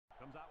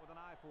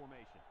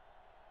formation.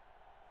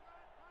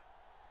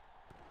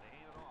 They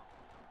hand it off.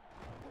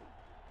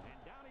 And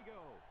down he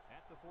goes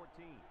at the 14.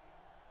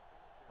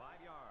 5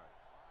 yards. 5-yard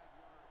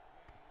gain on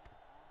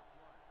the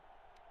play.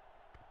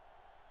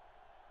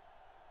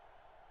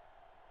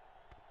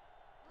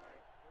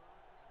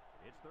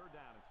 It's third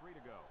down and 3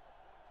 to go.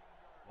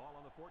 Ball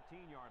on the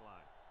 14-yard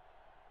line.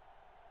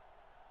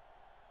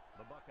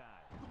 The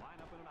Buckeyes line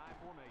up in an I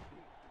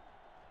formation.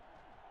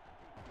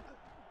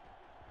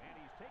 And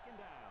he's taken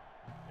down.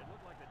 It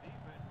looked like the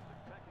defense was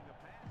expecting a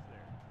pass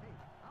there. Hey,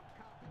 I'm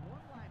counting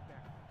one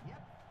linebacker.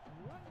 Yep,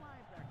 one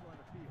linebacker on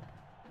the field.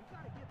 You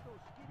got to get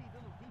those skinny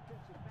little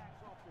defensive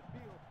backs off the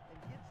field and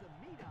get some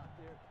meat out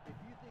there if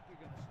you think you're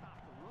going to stop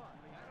the run.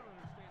 I don't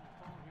understand the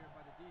call here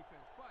by the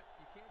defense, but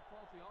you can't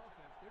fault the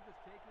offense. They're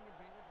just taking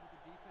advantage of what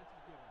the defense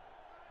is giving them.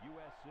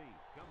 USC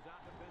comes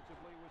out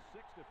defensively with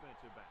 6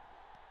 defensive backs.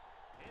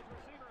 His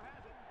receiver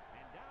has it,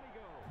 and down he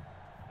goes.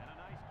 And a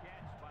nice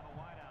catch by the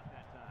wideout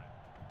that time.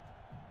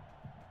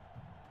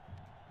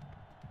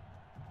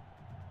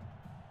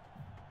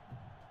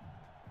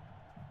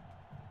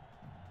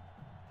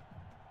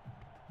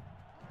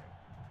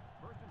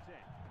 First and 10.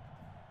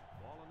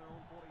 Ball on their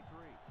own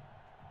 43.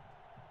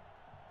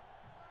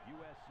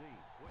 USC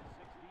puts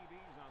 6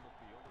 DBs on the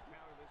field to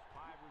counter this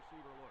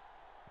 5-receiver look.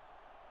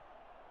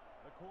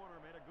 The corner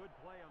made a good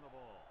play on the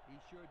ball. He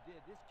sure did.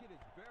 This kid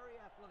is very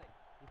athletic.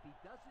 If he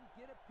doesn't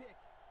get a pick,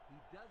 he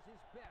does his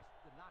best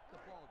to knock the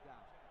ball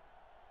down.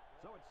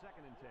 So it's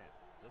second and 10.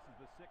 This is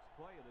the 6th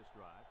play of this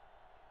drive.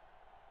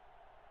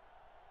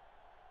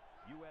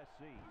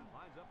 USC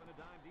lines up in a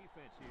dime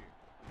defense here.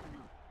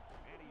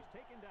 And he's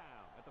taken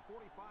down at the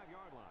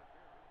 45-yard line.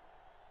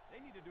 They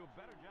need to do a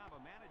better job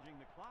of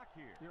managing the clock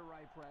here. You're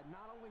right, Brad.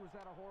 Not only was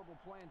that a horrible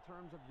play in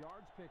terms of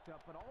yards picked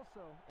up, but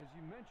also, as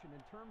you mentioned,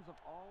 in terms of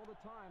all the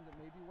time that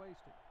may be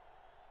wasted.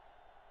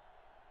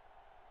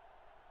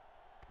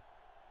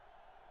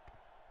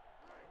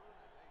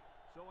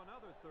 So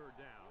another third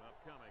down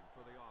upcoming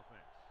for the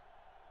offense.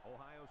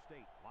 Ohio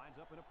State lines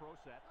up in a pro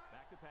set.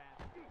 Back to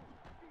pass.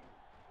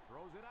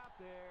 Throws it out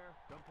there.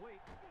 Complete.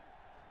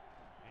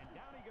 And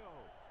down he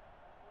goes.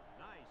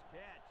 Nice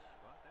catch,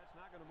 but that's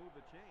not going to move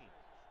the chains.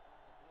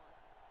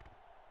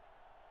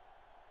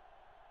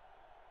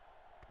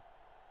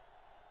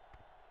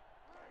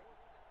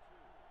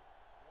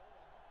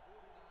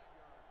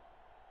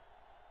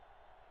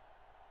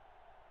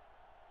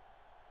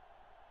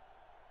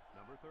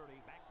 Number 30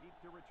 back deep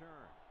to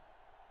return.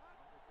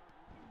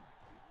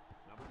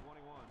 Number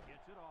 21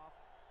 gets it off.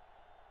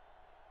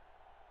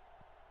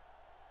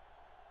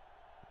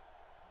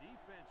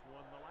 Defense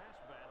won the last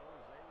battle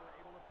as they were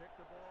able to pick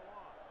the ball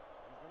off.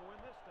 Who's going to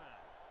win this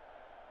time?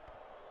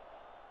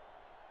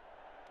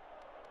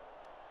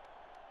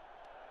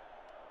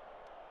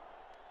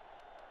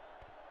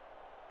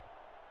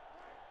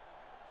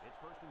 It's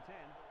first and 10.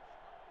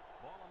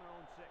 Ball on their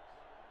own 6.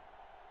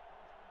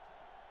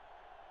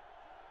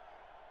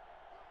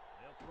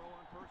 They'll throw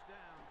on first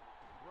down.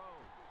 Throw.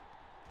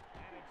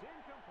 And it's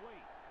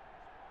incomplete.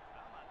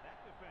 How about that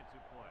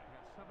defensive play?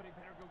 Yeah, somebody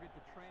better go get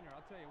the trainer.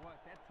 I'll tell you what,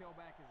 that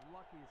tailback is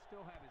lucky to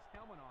still have his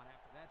helmet on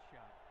after that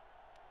shot.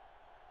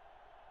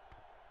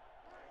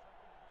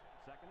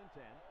 Second and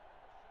 10.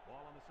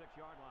 Ball on the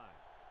 6-yard line.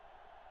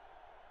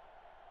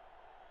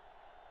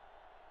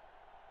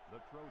 The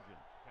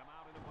Trojans come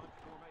out in a bunch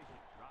formation.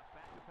 Drops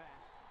back to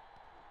pass.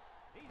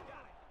 He's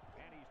got it.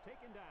 And he's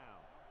taken down.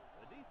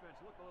 The defense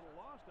looked a little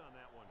lost on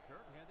that one,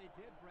 Kirk. Yeah, they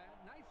did, Brad.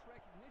 Nice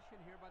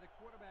recognition here by the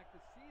quarterback to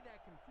see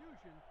that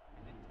confusion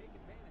and then take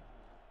advantage.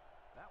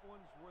 That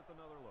one's worth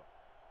another look.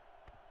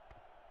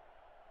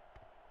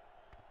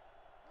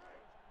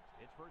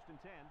 It's first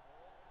and 10.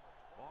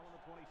 Ball on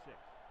the 26.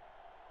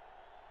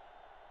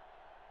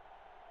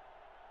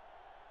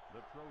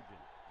 The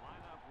Trojans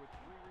line up with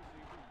 3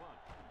 receivers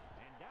bunch.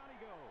 And down he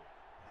goes.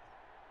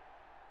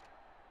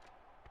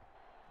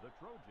 The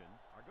Trojans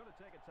are going to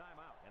take a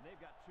timeout, and they've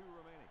got 2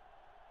 remaining.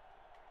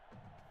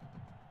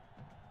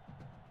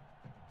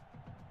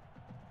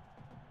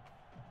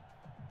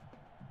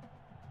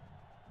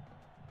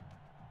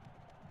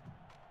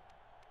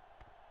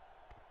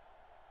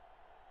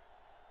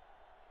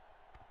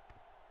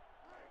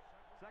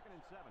 Second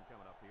and 7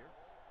 coming up here.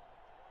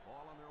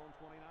 Ball on their own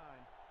 29.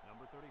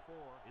 Number 34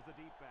 is the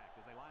deep back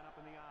as they line up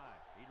in the I.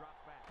 He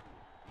drops back.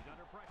 He's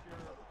under pressure,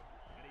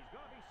 and he's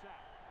going to be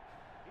sacked.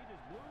 He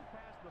just blew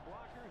past the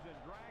blockers and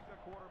dragged the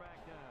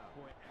quarterback down.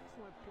 Boy,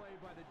 excellent play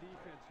by the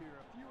defense here.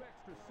 A few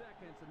extra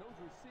seconds, and those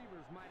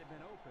receivers might have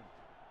been open.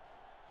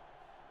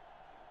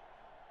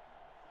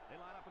 They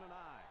line up in an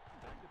I.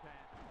 Back to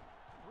pass.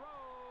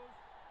 Throws.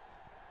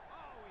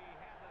 Oh, he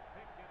had the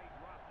pick, and he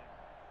dropped it.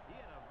 He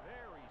had a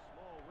very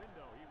small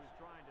window he was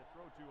trying to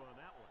throw to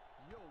on that one.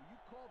 Yo, you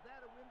called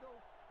that a window?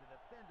 The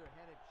defender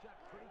had it shut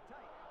pretty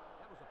tight.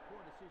 That was a poor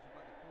decision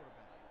by the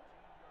quarterback.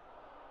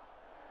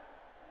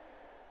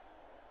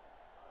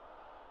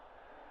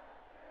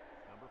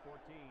 Number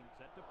 14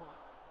 set to punt.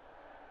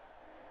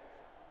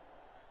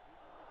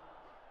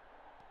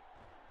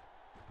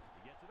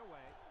 He gets it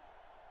away.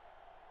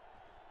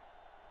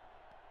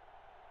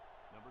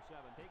 Number Number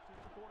 7 takes it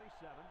to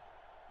 47.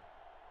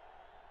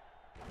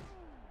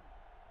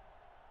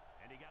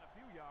 And he got a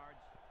few yards.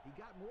 He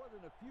got more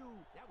than a few.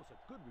 That was a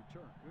good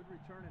return. Good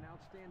return and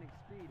outstanding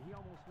speed. He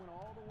almost went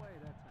all the way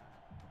that time.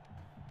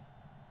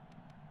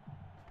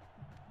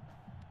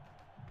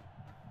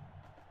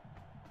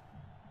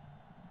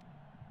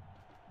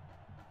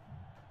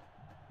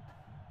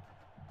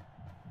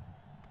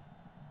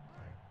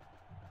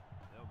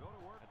 They'll go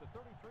to work at the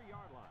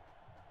 33-yard line.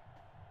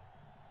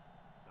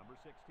 Number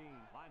 16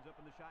 lines up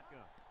in the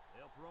shotgun.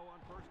 They'll throw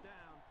on first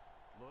down.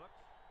 Looks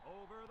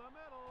over the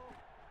middle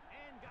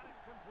and got it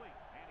complete.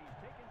 And he's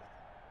taken.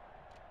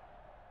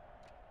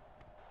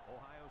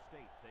 Ohio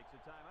State takes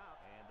a timeout,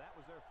 and that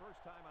was their first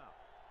timeout.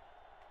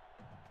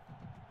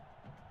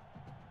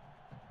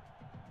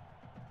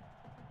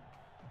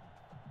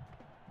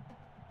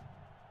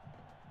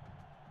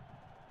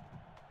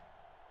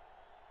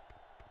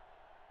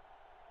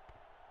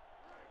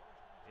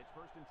 It's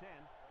first and 10.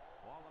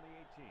 Ball on the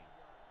 18.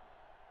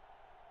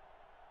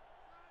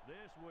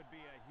 This would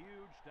be a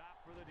huge stop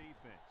for the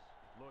defense.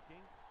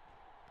 Looking.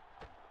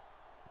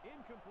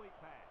 Incomplete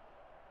pass.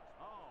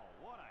 Oh,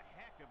 what a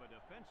heck of a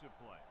defensive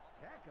play.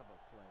 Heck of a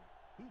play.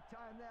 He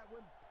timed that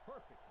one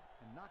perfectly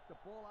and knocked the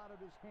ball out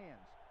of his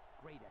hands.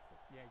 Great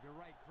effort. Yeah, you're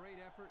right. Great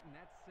effort, and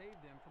that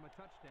saved them from a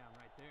touchdown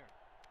right there.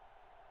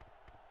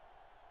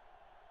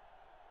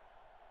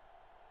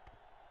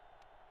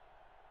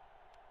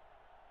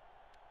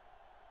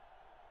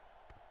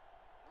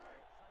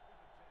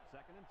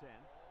 Second and 10.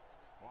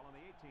 Ball on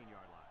the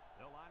 18-yard line.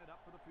 They'll line it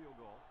up for the field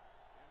goal.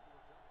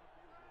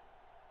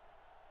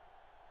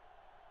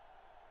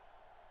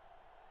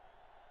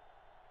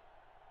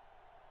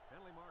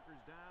 Penalty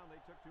markers down.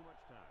 They took too much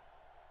time.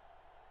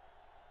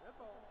 Red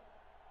ball.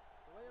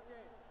 Delay of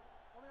game.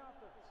 On the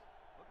offense.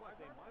 Looked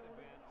like they might have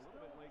been a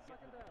little bit late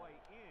getting the play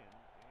in,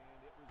 and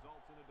it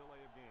results in a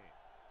delay of game.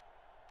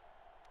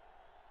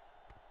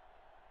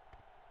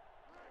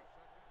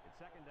 It's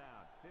second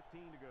down.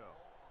 15 to go.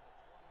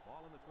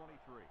 Ball in the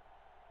 23.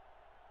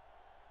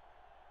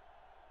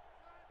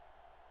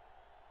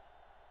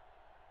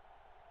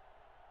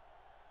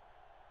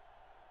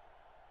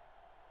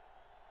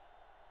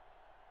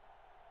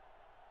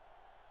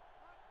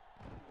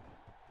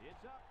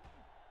 It's up.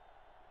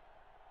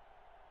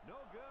 No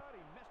good.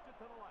 He missed it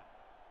to the left.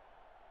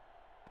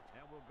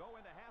 And we'll go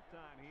into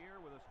halftime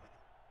here with a...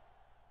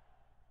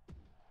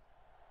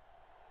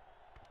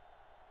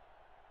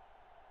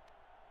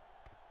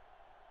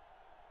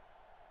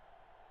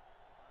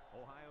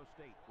 Ohio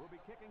State will be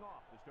kicking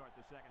off to start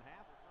the second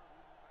half.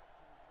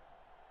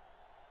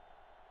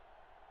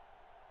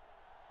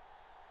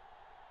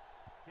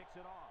 Kicks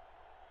it off.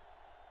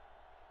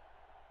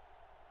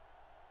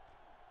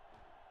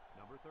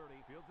 Number 30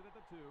 fields it at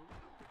the 2.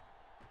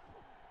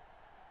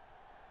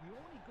 The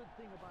only good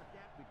thing about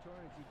that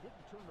return is he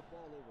didn't turn the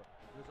ball over.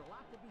 There's a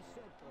lot to be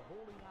said for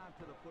holding on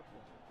to the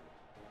football.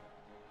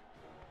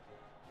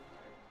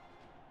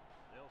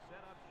 They'll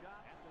set up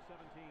shot at the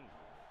 17.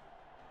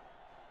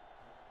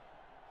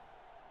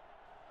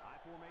 High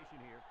formation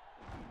here.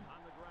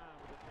 On the ground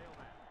with the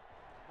tailback.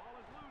 Ball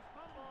is loose.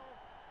 Fumble.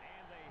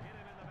 And they hit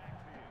him in the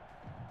backfield.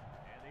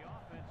 And the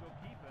offense will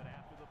keep it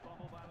after the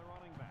fumble by the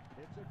running back.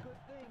 It's a good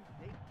thing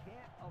they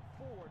can't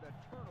afford a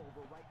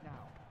turnover right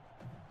now.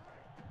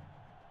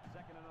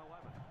 Second and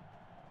 11.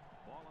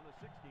 Ball on the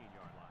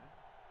 16-yard line.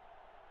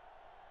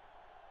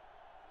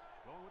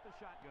 Going with the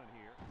shotgun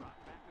here.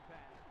 Drops back to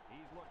pass.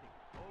 He's looking.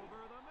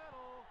 Over the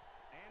middle.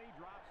 And he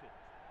drops it.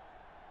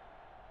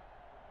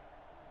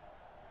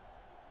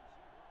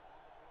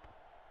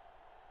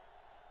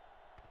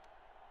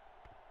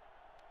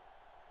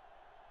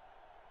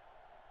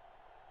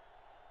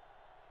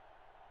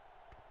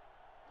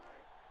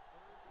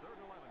 Third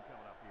and 11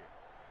 coming up here.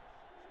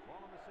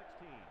 Ball on the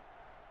 16.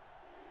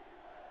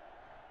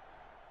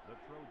 The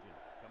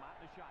Trojans come out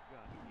in the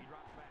shotgun. He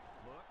drops back.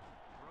 Look.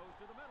 Throws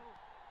to the middle.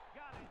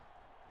 Got it.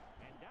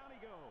 And down he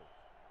goes.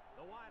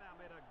 The wideout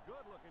made a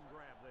good-looking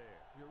grab there.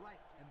 You're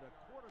right. And the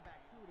quarterback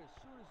threw it as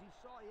soon as he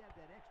saw he had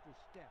that extra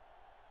step.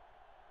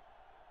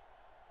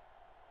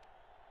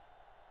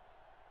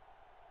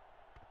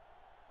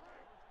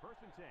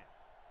 First and 10.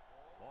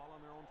 Ball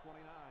on their own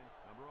 29.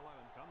 Number 11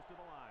 comes to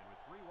the line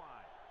with 3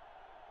 wide.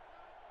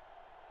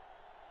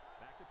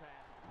 Back to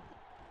pass.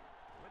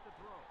 With the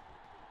throw.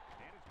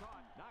 And it's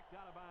caught. Knocked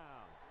out of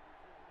bounds.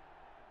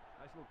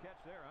 Nice little catch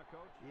there, huh,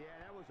 Coach? Yeah,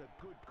 that was a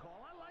good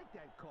call. I like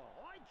that call.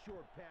 I like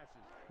short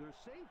passes. They're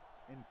safe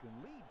and can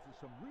lead to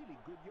some really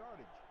good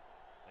yardage.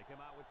 They come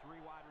out with 3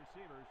 wide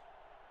receivers.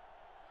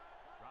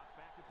 Drops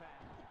back to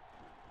pass.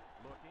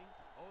 Looking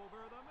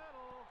over the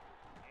middle.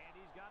 And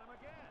he's got him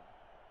again.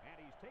 And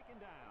he's taken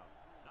down.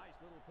 Nice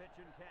little pitch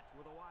and catch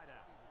with a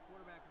wideout. The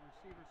quarterback and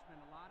receivers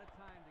spend a lot of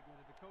time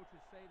together. The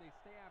coaches say they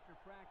stay after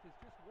practice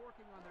just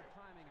working on their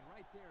timing, and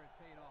right there it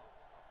paid off.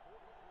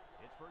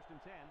 It's first and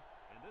 10,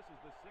 and this is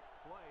the 6th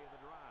play of the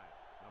drive.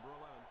 Number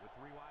 11 with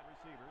 3 wide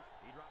receivers.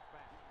 He drops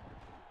back.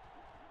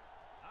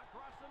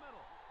 Across the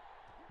middle.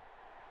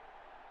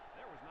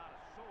 There was not a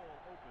soul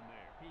open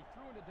there. He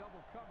threw into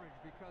double coverage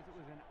because it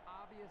was an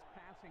obvious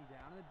passing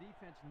down, and the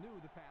defense knew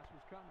the pass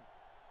was coming.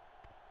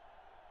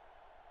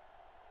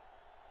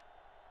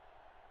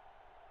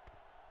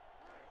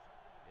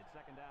 It's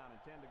second down and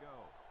 10 to go.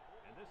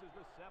 And this is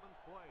the 7th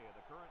play of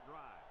the current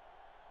drive.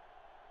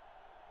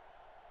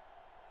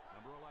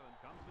 Number 11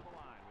 comes to the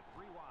line with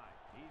 3 wide.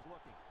 He's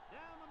looking.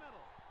 Down the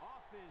middle.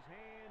 Off his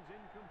hands,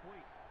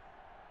 incomplete.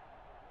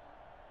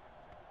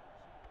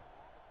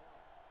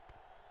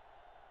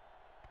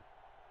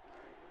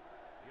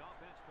 The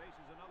offense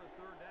faces another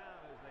 3rd down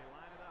as they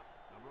line it up.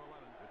 Number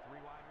 11 with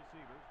 3 wide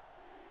receivers.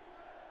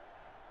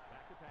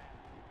 Back to pass.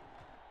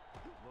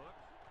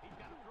 Looks. He's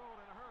got to throw it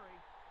in a hurry.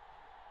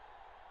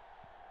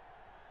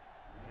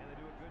 And they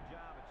do a good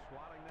job at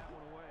swatting that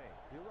one away.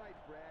 You're right,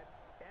 Brad.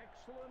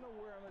 Excellent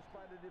awareness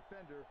by the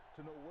defender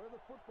to know where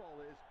the football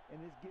is and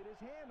get his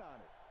hand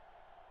on it.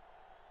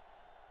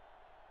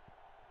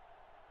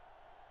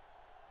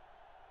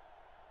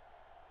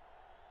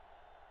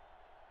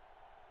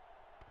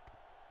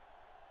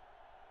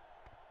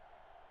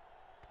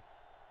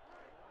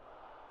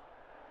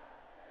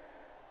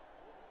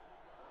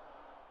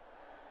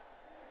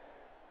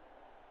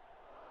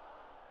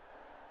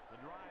 The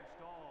drive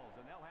stalls,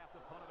 and they'll have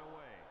to punt it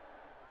away.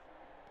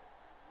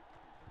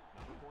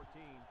 Number 14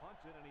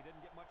 punts it, and he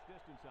didn't get much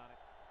distance on it.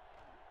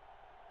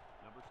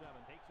 Number 7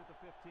 takes it to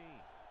 15.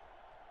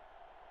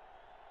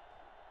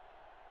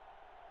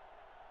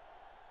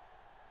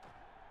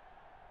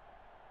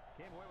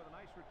 Came away with a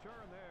nice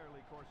return there,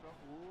 Lee Corso.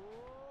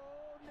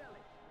 Whoa,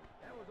 Nelly.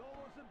 That was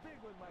almost a big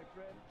one, my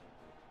friend.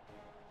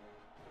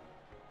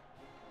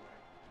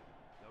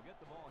 They'll get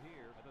the ball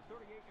here at the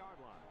 38-yard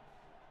line.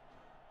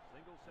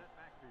 Single set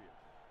backfield.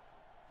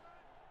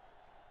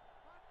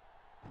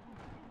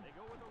 They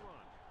go with the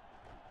run.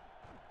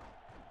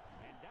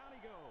 And down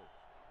he goes.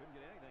 Couldn't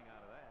get anything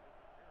out of that.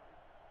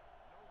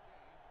 No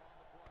gain on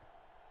the play.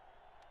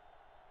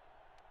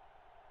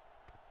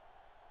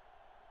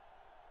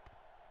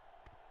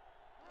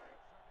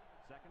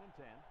 Second and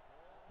 10.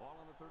 Ball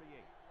on the 38.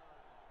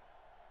 38-yard line.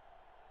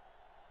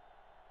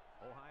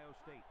 Ohio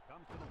State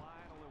comes to the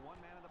line. Only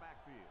 1 man in the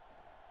backfield.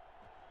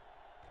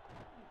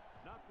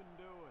 Nothing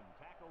doing.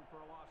 Tackled for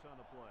a loss on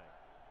the play.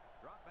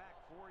 Drop back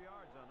 4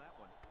 yards on that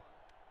one.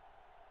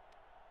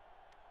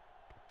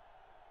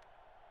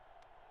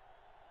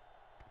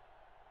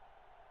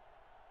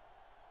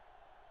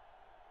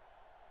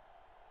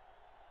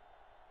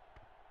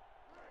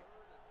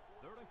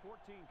 Third and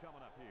 14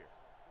 coming up here.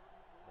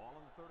 Ball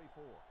on the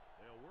 34.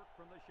 They'll work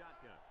from the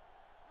shotgun.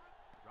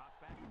 Drops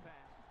back to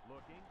pass.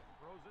 Looking.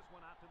 Throws this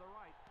one out to the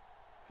right.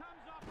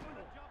 Comes up with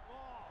a jump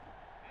ball.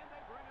 And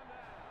they bring him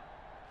down.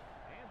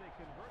 And they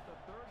convert the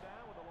 3rd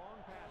down with a long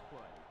pass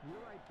play. You're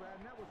right, Brad,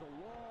 and that was a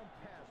long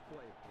pass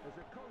play. As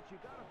a coach, you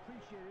got to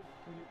appreciate it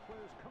when your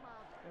players come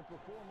out and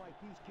perform like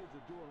these kids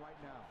are doing right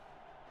now.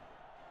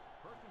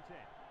 First and 10.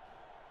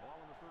 Ball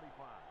on the 35.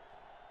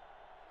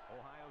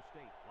 Ohio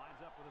State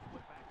lines up with a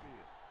split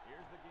backfield.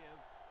 Here's the give.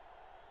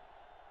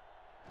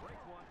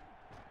 Breaks one.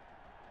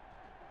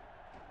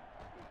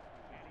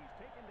 And he's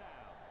taken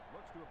down.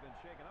 Looks to have been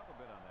shaken up a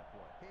bit on that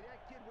play. Hey,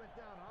 that kid went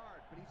down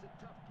hard, but he's a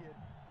tough kid.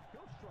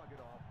 He'll shrug it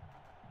off.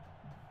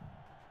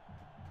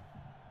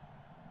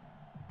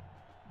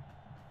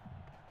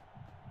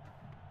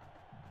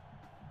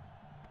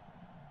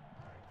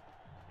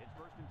 It's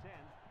first and 10.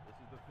 This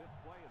is the 5th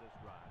play of this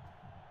drive.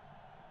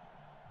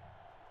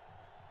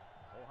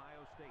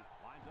 Ohio State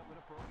lines up in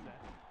a pro set.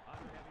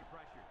 Under heavy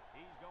pressure.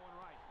 He's going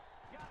right.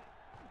 Got it.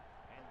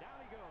 And down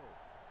he goes.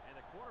 And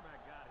the quarterback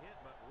got hit,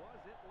 but was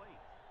it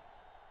late?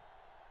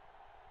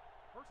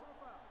 Personal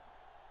foul.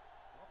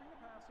 Roughing the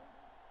passer.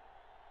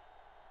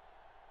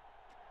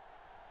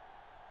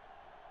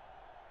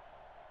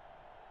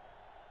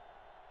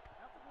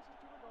 After this is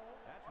to the goal.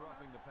 That's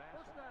roughing the passer.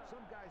 First down.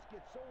 Some guys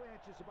get so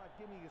anxious about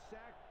giving a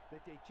sack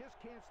that they just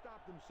can't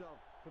stop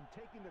themselves from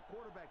taking the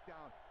quarterback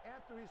down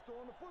after he's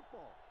throwing the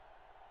football.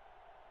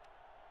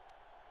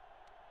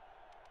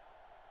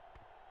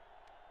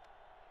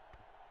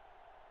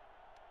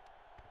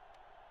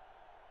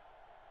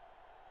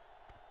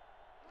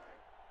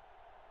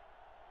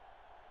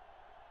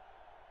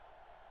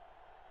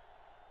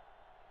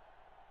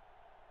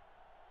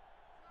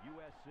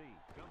 USC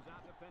comes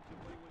out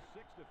defensively with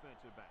 6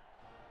 defensive backs.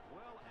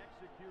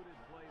 Well-executed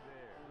play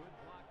there. Good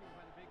blocking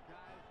by the big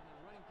guys, and the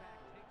running back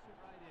takes it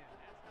right in.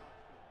 That's how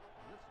it's done.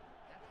 Listen,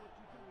 that's what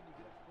you do when you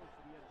get up close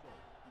to the end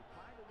zone. You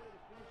find a way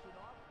to finish it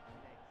off, and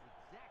that's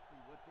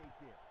exactly what they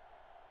did.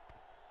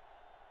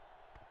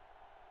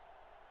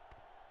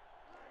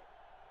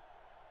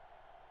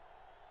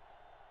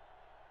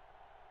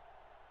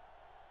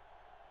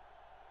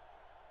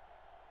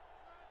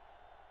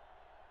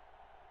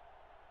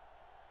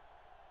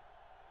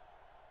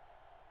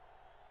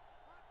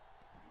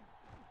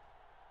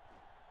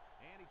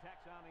 And he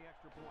tacks on the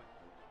extra point.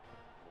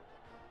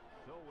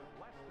 So with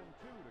less than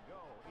 2 to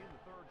go in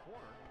the 3rd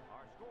quarter,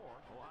 our score,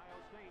 Ohio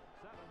State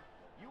 7,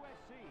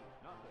 USC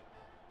nothing.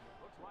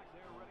 Looks like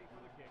they're ready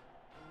for the kick.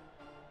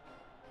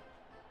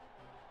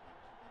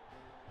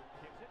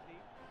 Kicks it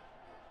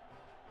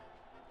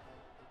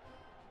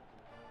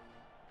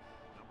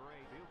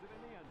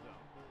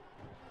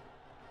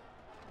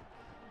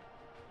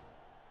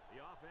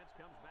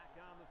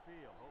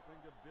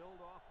build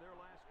off their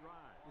last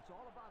drive. It's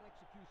all about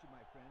execution,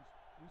 my friends.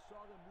 We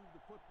saw them move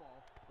the football,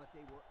 but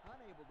they were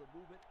unable to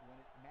move it when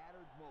it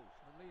mattered most.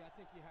 But Lee, I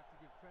think you have to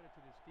give credit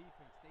to this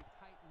defense. They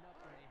tightened up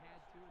when they had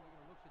to, and they're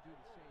going to look to do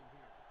the same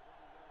here.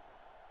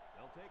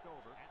 They'll take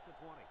over at the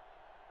 20.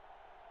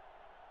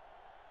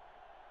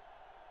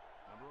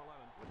 Number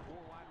 11 with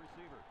 4 wide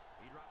receivers.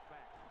 He drops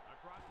back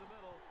across the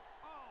middle.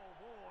 Oh,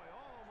 boy,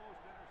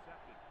 almost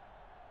intercepted.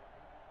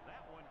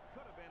 That one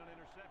could have been an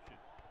interception.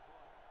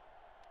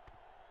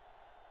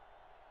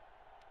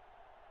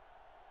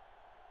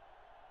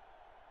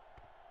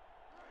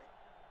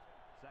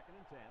 Second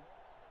and 10.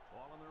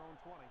 Ball on their own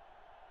 20.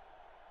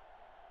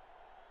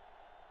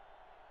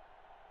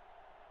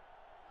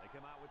 They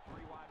come out with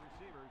 3 wide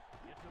receivers.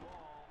 Gets the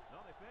ball. No,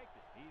 they faked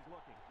it. He's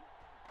looking.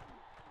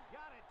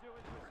 Got it to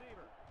his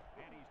receiver.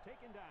 And he's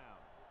taken down.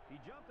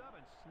 He jumped up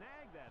and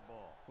snagged that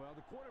ball. Well,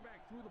 the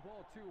quarterback threw the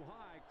ball too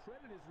high.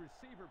 Credit his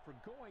receiver for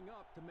going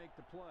up to make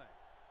the play.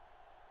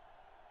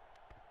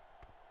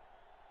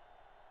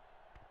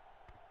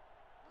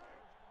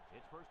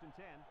 It's first and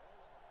 10.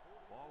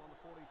 Ball on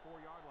the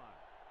 44-yard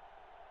line.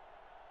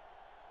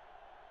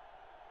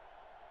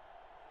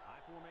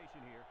 High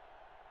formation here.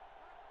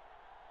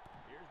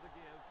 Here's the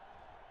give.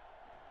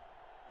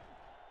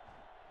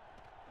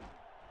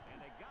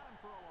 And they got him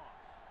for a loss.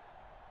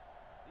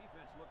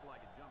 Defense looked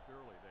like it jumped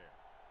early there.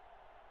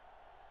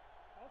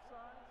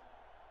 Offsides.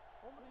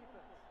 On the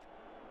defense.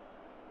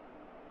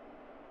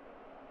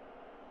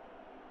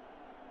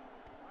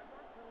 High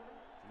mark penalty.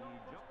 Still He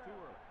on first jumped too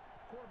down. early.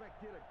 Quarterback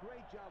did a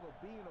great job of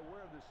being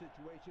aware of the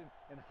situation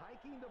and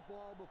hiking the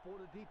ball before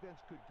the defense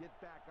could get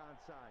back on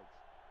sides.